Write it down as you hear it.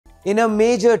In a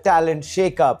major talent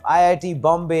shakeup, IIT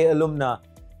Bombay alumna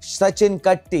Sachin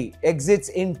Katti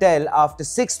exits Intel after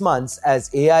 6 months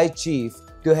as AI chief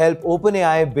to help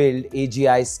OpenAI build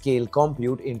AGI-scale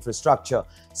compute infrastructure,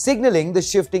 signaling the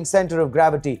shifting center of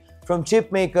gravity from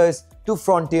chip makers to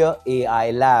frontier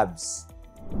AI labs.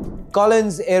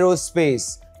 Collins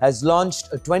Aerospace has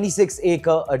launched a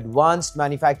 26-acre advanced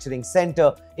manufacturing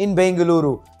center in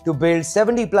Bengaluru to build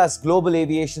 70-plus global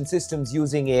aviation systems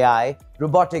using AI,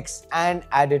 robotics and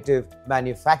additive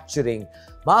manufacturing,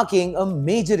 marking a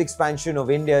major expansion of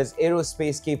India's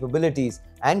aerospace capabilities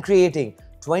and creating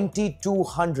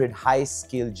 2,200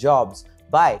 high-skilled jobs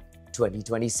by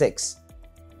 2026.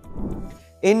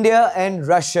 India and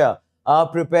Russia are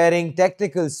preparing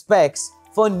technical specs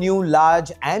for new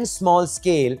large and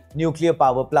small-scale nuclear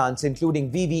power plants,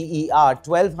 including VVER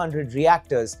 1200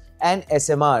 reactors and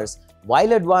SMRs,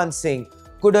 while advancing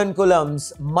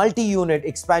Kudankulam's multi-unit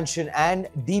expansion and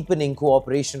deepening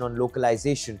cooperation on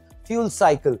localization, fuel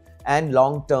cycle, and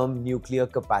long-term nuclear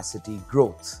capacity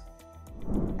growth.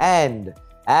 And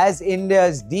as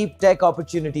India's deep tech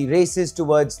opportunity races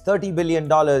towards $30 billion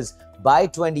by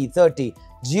 2030,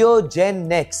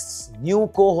 JioGenNext's new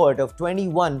cohort of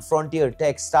 21 frontier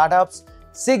tech startups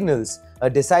signals a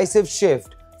decisive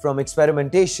shift from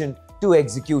experimentation to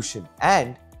execution.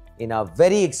 And in our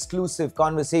very exclusive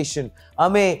conversation,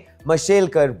 Amey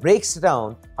Mashelkar breaks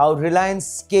down how Reliance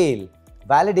scale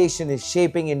validation is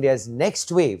shaping India's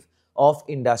next wave of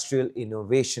industrial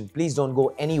innovation. Please don't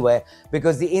go anywhere,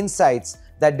 because the insights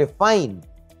that define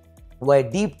where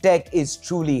deep tech is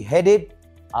truly headed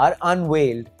are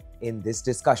unveiled in this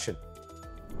discussion.